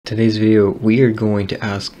Today's video, we are going to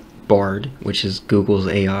ask Bard, which is Google's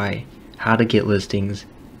AI, how to get listings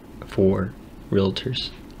for realtors.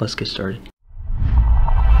 Let's get started.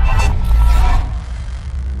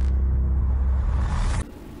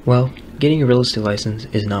 Well, getting a real estate license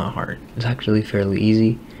is not hard. It's actually fairly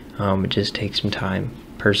easy. It just takes some time,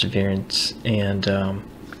 perseverance, and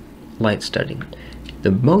light studying.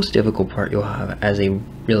 The most difficult part you'll have as a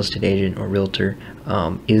real estate agent or realtor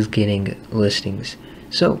is getting listings.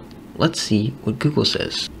 So let's see what Google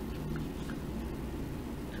says.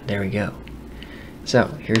 There we go. So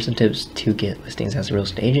here's some tips to get listings as a real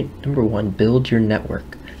estate agent. Number 1, build your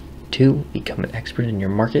network. 2, become an expert in your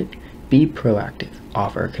market. Be proactive.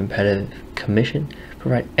 Offer a competitive commission.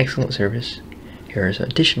 Provide excellent service. Here's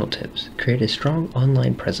additional tips. Create a strong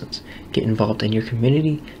online presence. Get involved in your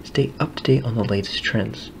community. Stay up to date on the latest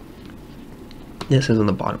trends. It says on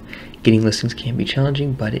the bottom, getting listings can be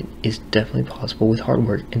challenging, but it is definitely possible with hard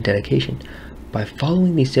work and dedication. By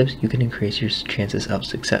following these tips, you can increase your chances of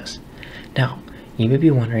success. Now, you may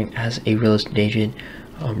be wondering, as a real estate agent,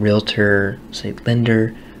 realtor, say lender,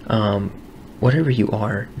 whatever you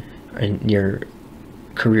are in your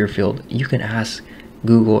career field, you can ask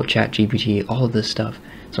Google, ChatGPT, all of this stuff,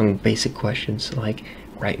 some basic questions like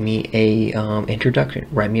write me a introduction,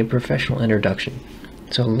 write me a professional introduction.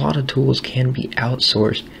 So a lot of tools can be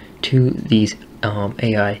outsourced to these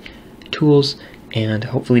AI tools, and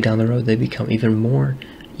hopefully down the road they become even more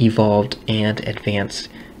evolved and advanced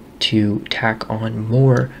to tack on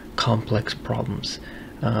more complex problems.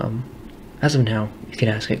 As of now, you can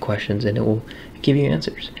ask it questions and it will give you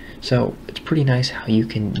answers. So it's pretty nice how you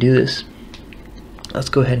can do this. Let's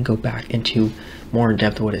go ahead and go back into more in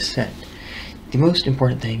depth what it said. The most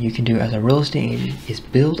important thing you can do as a real estate agent is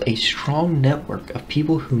build a strong network of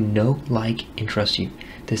people who know, like, and trust you.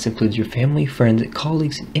 This includes your family, friends,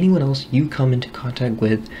 colleagues, and anyone else you come into contact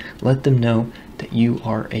with. Let them know that you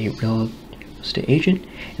are a real estate agent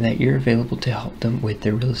and that you're available to help them with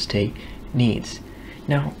their real estate needs.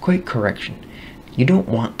 Now, quick correction. You don't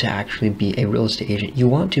want to actually be a real estate agent. You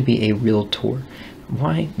want to be a realtor.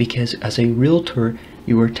 Why? Because as a realtor,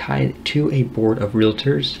 you are tied to a board of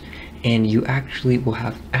realtors, and you actually will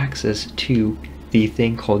have access to the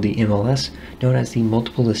thing called the MLS, known as the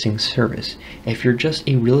multiple listing service. If you're just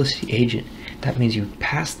a real estate agent, that means you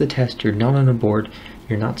passed the test, you're not on a board,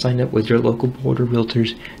 you're not signed up with your local board of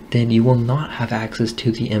realtors, then you will not have access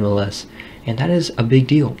to the MLS. And that is a big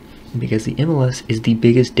deal, because the MLS is the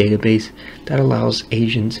biggest database that allows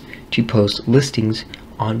agents to post listings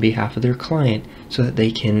on behalf of their client so that they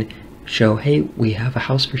can show, hey, we have a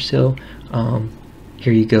house for sale,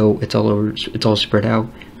 here you go, it's all over, it's all spread out,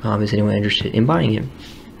 is anyone interested in buying it?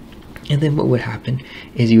 And then what would happen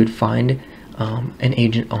is you would find an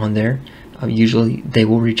agent on there. Usually they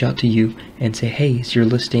will reach out to you and say, hey, is your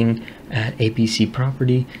listing at ABC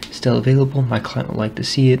property still available? My client would like to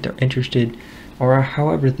see it, they're interested, or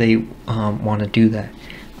however they want to do that.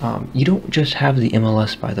 You don't just have the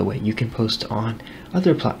MLS, by the way. You can post on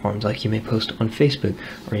other platforms, like you may post on Facebook,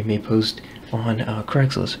 or you may post on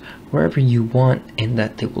Craigslist, wherever you want, and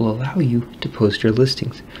that they will allow you to post your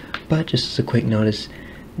listings. But just as a quick note,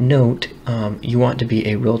 you want to be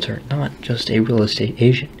a realtor, not just a real estate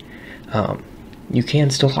agent. You can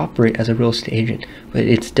still operate as a real estate agent, but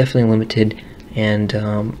it's definitely limited and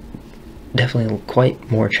definitely quite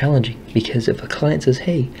more challenging, because if a client says,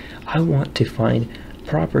 hey, I want to find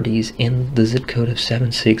properties in the zip code of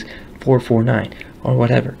 76449 or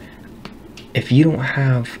whatever, if you don't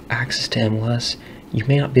have access to MLS, you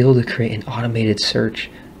may not be able to create an automated search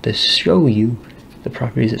to show you the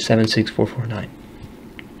properties at 76449.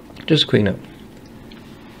 Just a quick note.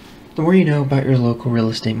 The more you know about your local real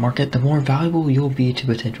estate market, the more valuable you'll be to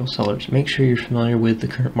potential sellers. Make sure you're familiar with the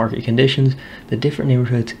current market conditions, the different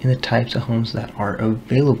neighborhoods, and the types of homes that are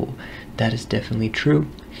available. That is definitely true.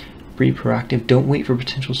 Be proactive. Don't wait for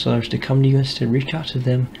potential sellers to come to you. Instead, reach out to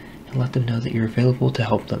them and let them know that you're available to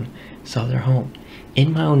help them sell their home.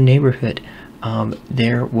 In my own neighborhood,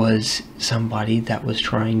 there was somebody that was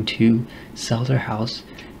trying to sell their house,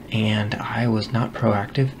 and I was not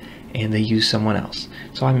proactive, and they used someone else,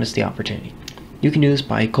 so I missed the opportunity. You can do this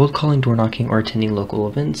by cold calling, door knocking, or attending local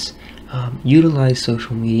events. Utilize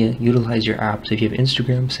social media, utilize your apps. If you have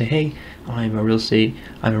Instagram, say, hey, I'm a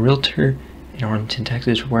realtor in Arlington,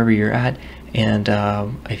 Texas, or wherever you're at, and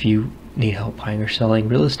if you need help buying or selling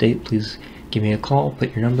real estate, please give me a call,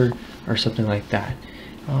 put your number, or something like that.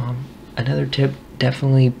 Another tip,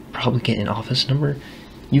 definitely probably get an office number.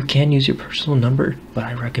 You can use your personal number, but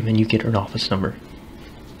I recommend you get an office number.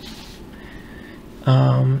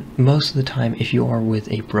 Most of the time, if you are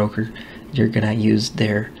with a broker, you're gonna use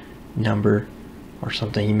their number or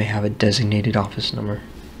something. You may have a designated office number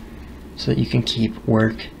so that you can keep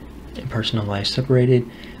work and personal life separated.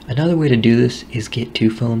 Another way to do this is get 2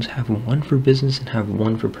 phones, have one for business and have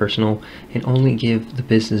one for personal, and only give the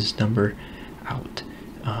business number out.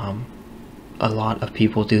 A lot of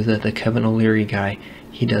people do that. The Kevin O'Leary guy,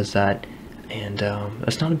 he does that, and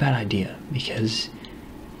that's not a bad idea, because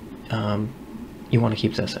you want to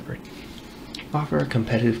keep that separate. Offer a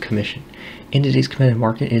competitive commission. In today's competitive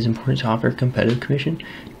market, it is important to offer a competitive commission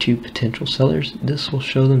to potential sellers. This will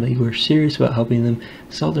show them that you are serious about helping them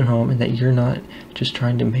sell their home and that you're not just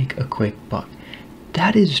trying to make a quick buck.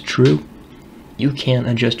 That is true. You can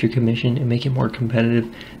adjust your commission and make it more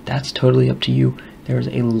competitive. That's totally up to you. There's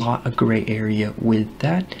a lot of gray area with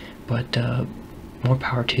that, but more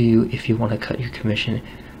power to you. If you want to cut your commission,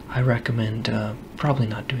 I recommend probably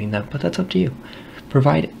not doing that, but that's up to you.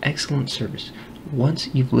 Provide excellent service. Once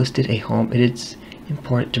you've listed a home, it is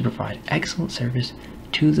important to provide excellent service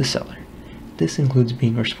to the seller. This includes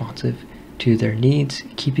being responsive to their needs,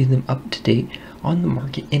 keeping them up to date on the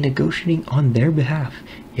market, and negotiating on their behalf.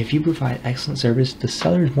 If you provide excellent service, the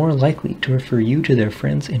seller is more likely to refer you to their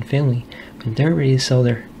friends and family when they're ready to sell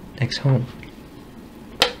their next home.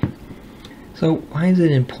 So why is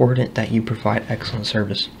it important that you provide excellent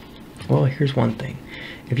service? Well, here's one thing.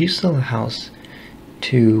 If you sell a house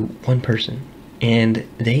to one person and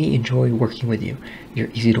they enjoy working with you, you're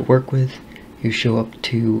easy to work with, you show up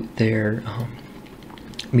to their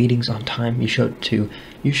meetings on time, you show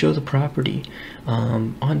the property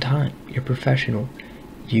on time, you're professional,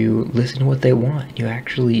 you listen to what they want, you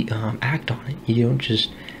actually act on it, you don't just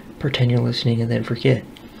pretend you're listening and then forget.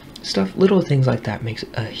 Little things like that makes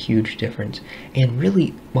a huge difference. And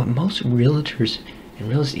really, what most realtors and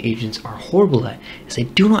real estate agents are horrible at is they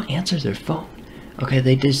do not answer their phone. Okay,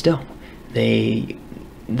 they just don't. They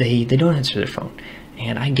don't answer their phone.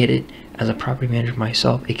 And I get it. As a property manager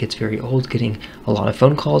myself, it gets very old getting a lot of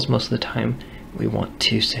phone calls. Most of the time, we want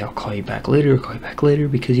to say, I'll call you back later,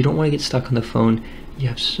 because you don't want to get stuck on the phone. You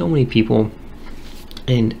have so many people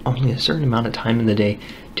and only a certain amount of time in the day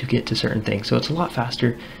to get to certain things. So it's a lot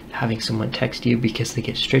faster having someone text you because they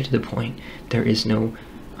get straight to the point. There is no,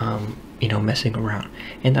 messing around.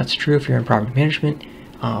 And that's true if you're in property management,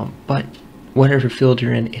 but whatever field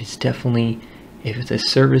you're in, it's definitely, if it's a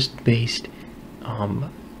service-based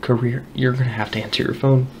career, you're going to have to answer your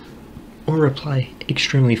phone or reply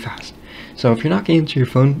extremely fast. So if you're not going to answer your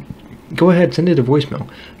phone, go ahead, send it a voicemail,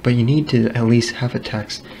 but you need to at least have a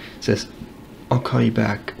text that says, I'll call you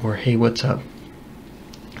back, or hey, what's up?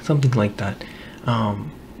 Something like that.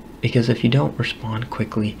 Because if you don't respond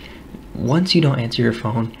quickly, once you don't answer your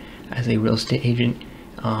phone as a real estate agent,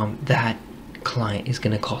 that client is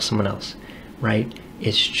going to call someone else, right?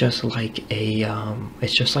 It's just like a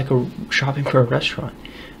shopping for a restaurant.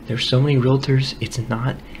 There's so many realtors. It's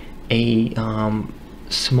not a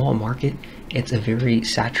small market. It's a very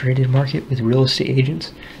saturated market with real estate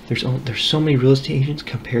agents. There's so many real estate agents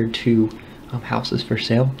compared to houses for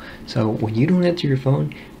sale. So when you don't answer your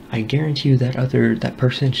phone, I guarantee you that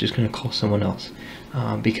person is just going to call someone else,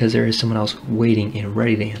 because there is someone else waiting and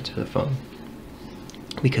ready to answer the phone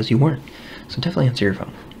because you weren't. So definitely answer your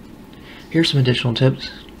phone. Here's some additional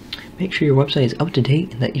tips. Make sure your website is up to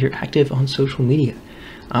date and that you're active on social media.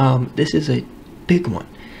 This is a big one.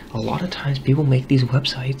 A lot of times people make these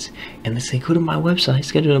websites and they say, go to my website,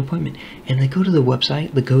 schedule an appointment, and they go to the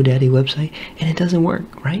website, the GoDaddy website, and it doesn't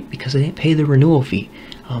work, right? Because they didn't pay the renewal fee.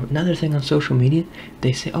 Another thing on social media,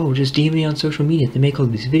 they say, oh, just DM me on social media. They make all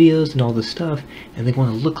these videos and all this stuff, and they want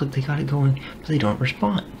to look like they got it going, but they don't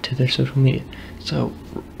respond to their social media. So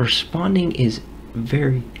responding is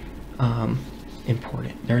very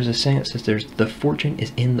important. There's a saying that says the fortune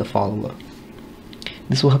is in the follow-up.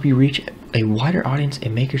 This will help you reach a wider audience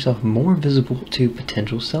and make yourself more visible to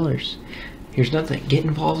potential sellers. Here's another thing. Get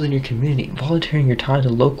involved in your community. Volunteering your time to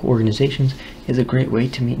local organizations is a great way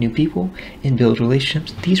to meet new people and build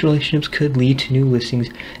relationships. These relationships could lead to new listings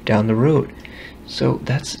down the road. So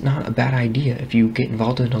that's not a bad idea. If you get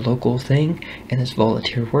involved in a local thing and it's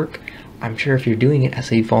volunteer work, I'm sure if you're doing it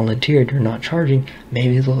as a volunteer, you're not charging,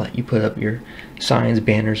 maybe they'll let you put up your signs,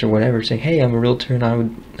 banners, or whatever saying, hey, I'm a realtor and I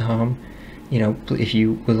would, if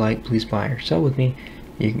you would like, please buy or sell with me.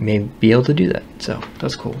 You may be able to do that. So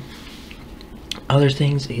that's cool. Other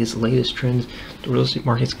things is latest trends. The real estate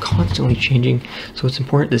market is constantly changing, so it's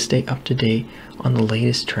important to stay up to date on the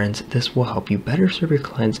latest trends. This will help you better serve your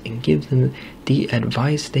clients and give them the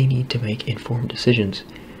advice they need to make informed decisions.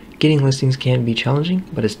 Getting listings can be challenging,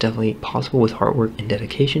 but it's definitely possible with hard work and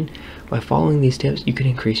dedication. By following these steps, you can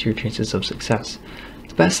increase your chances of success.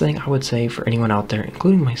 The best thing I would say for anyone out there,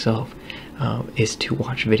 including myself, is to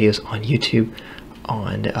watch videos on YouTube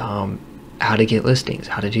on how to get listings,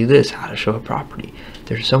 how to do this, how to show a property.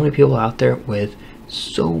 There's so many people out there with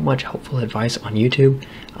so much helpful advice on YouTube,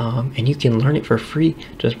 and you can learn it for free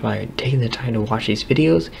just by taking the time to watch these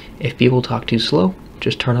videos. If people talk too slow,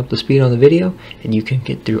 just turn up the speed on the video and you can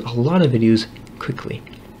get through a lot of videos quickly.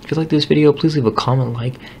 If you like this video, please leave a comment,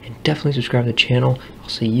 like, and definitely subscribe to the channel. I'll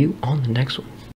see you on the next one.